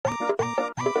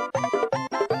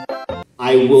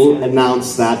I will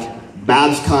announce that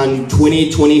BABSCon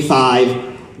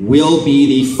 2025 will be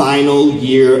the final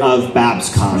year of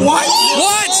BABSCon. What?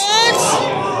 What?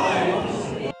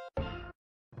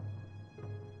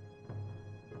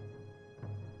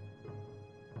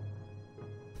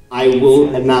 I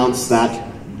will announce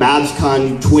that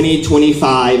BABSCon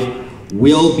 2025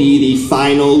 will be the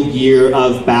final year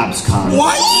of BABSCon.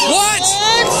 What?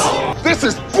 What? This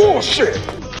is bullshit!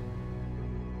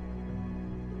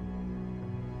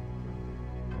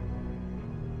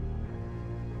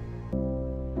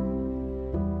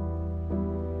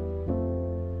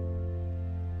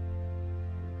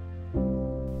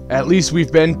 At least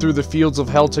we've been through the fields of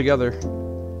hell together.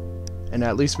 And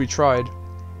at least we tried.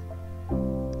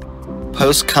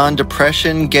 Post-con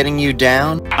depression getting you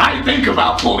down? I think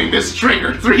about pulling this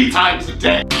trigger 3 times a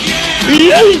day.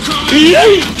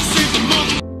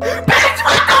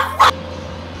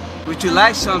 Would you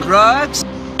like some drugs?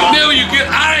 No, you get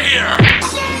out of here!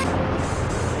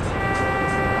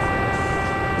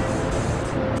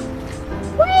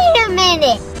 Wait a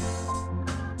minute!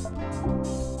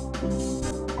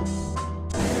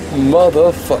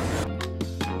 Motherfucker.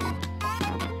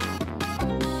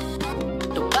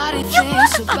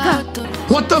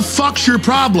 What the fuck's your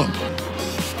problem?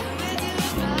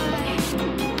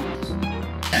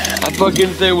 I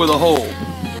fucking stay with a hole.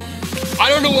 I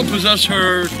don't know what possessed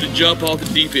her to jump off the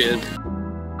deep end.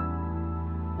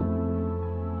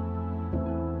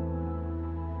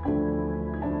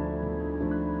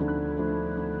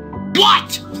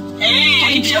 What?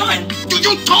 Hey, John!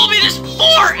 You told me this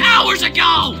 4 hours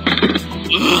ago!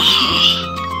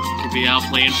 Could be out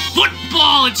playing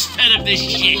football instead of this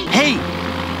shit. Hey!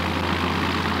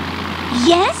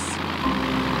 Yes?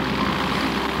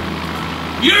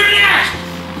 You're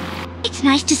next! It's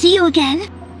nice to see you again.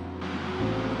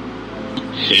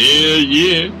 Hell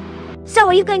yeah. So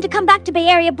are you going to come back to Bay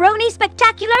Area Brony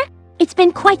Spectacular? It's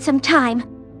been quite some time.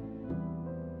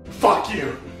 Fuck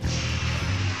you!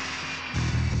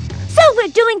 So we're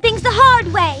doing things the hard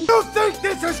way! You think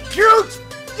this is cute?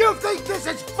 You think this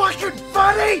is fucking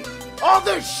funny? All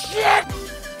this shit?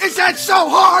 Is that so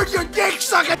hard, you dick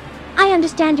sucking? I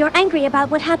understand you're angry about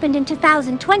what happened in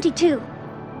 2022.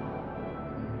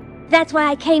 That's why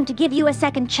I came to give you a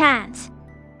second chance.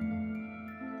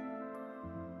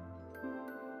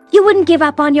 You wouldn't give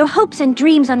up on your hopes and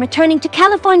dreams on returning to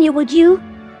California, would you?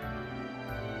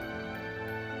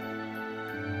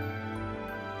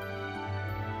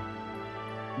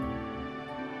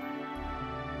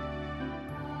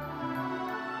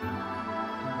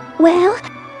 Well,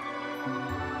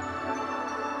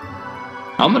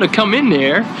 I'm gonna come in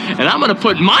there, and I'm gonna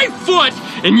put my foot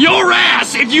in your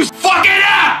ass if you fuck it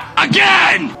up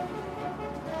again!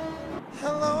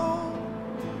 Hello?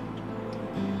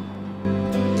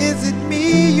 Is it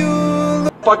me you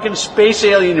Fucking space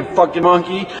alien, you fucking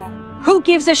monkey. Who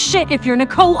gives a shit if you're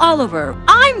Nicole Oliver?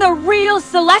 I'm the real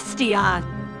Celestia!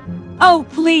 Oh,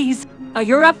 please.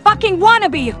 You're a fucking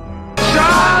wannabe! Shut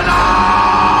up!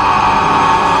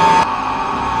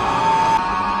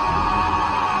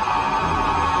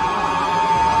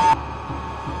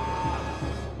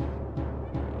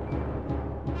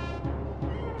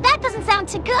 that doesn't sound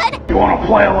too good. You wanna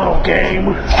play a little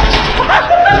game?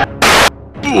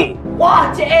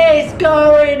 What is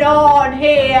going on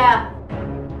here?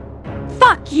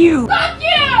 Fuck you! Fuck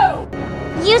you!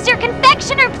 Use your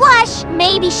confectioner plush.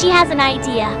 Maybe she has an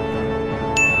idea.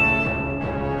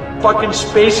 Fucking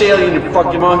space alien, you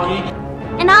fucking monkey.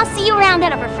 And I'll see you around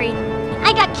Everfree.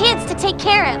 I got kids to take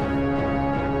care of.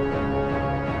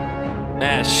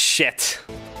 Ah, shit.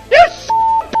 You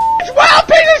wild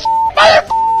piece of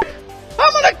motherfucker!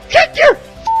 I'm gonna kick your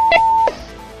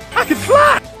I can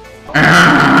fly!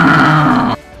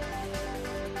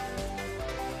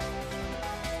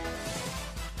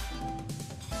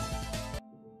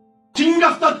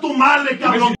 Chingas a tu madre,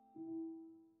 cabrón!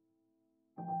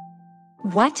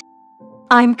 What?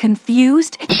 I'm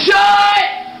confused? Shut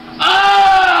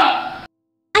up!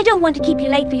 I don't want to keep you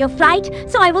late for your flight,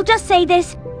 so I will just say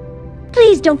this.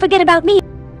 Please don't forget about me.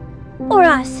 Or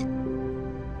us.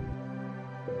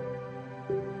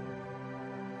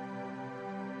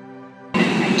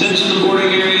 Attention to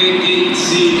boarding area, gate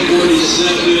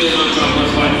C47, on top of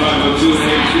flight 502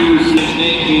 and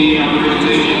 2680 on the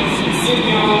rotation. If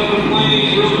y'all on the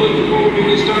plane, real quick before we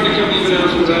get started, come these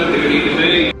announcements out there need to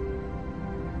make.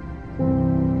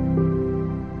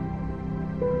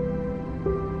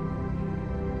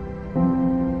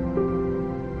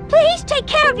 Please take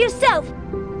care of yourself.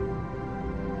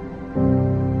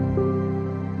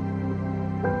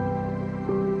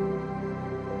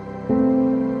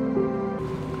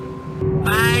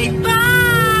 Bye-bye!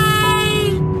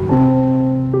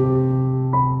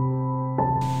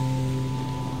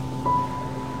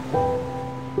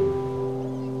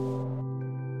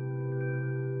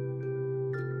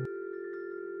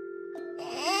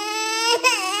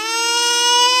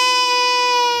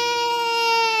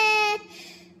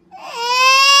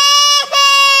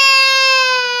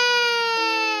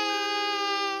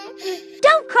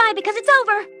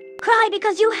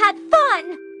 because you had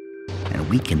fun. And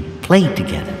we can play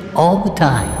together all the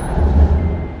time.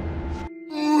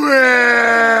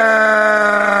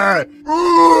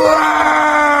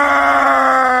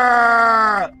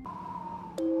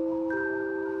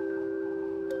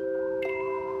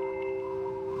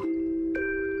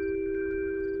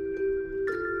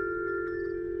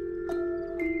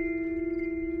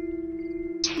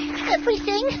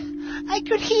 Everything I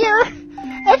could hear,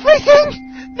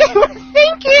 everything they were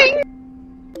thinking.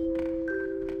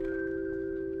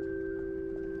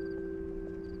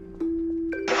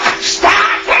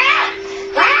 Stop it!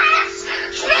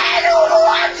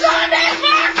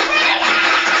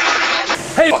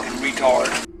 Hey, fucking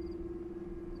retard.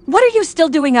 What are you still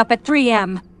doing up at 3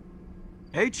 a.m.?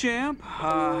 Hey, champ.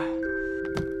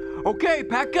 Okay,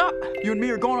 pack up. You and me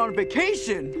are going on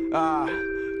vacation.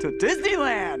 To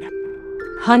Disneyland.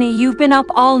 Honey, you've been up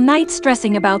all night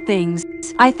stressing about things.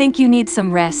 I think you need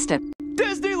some rest.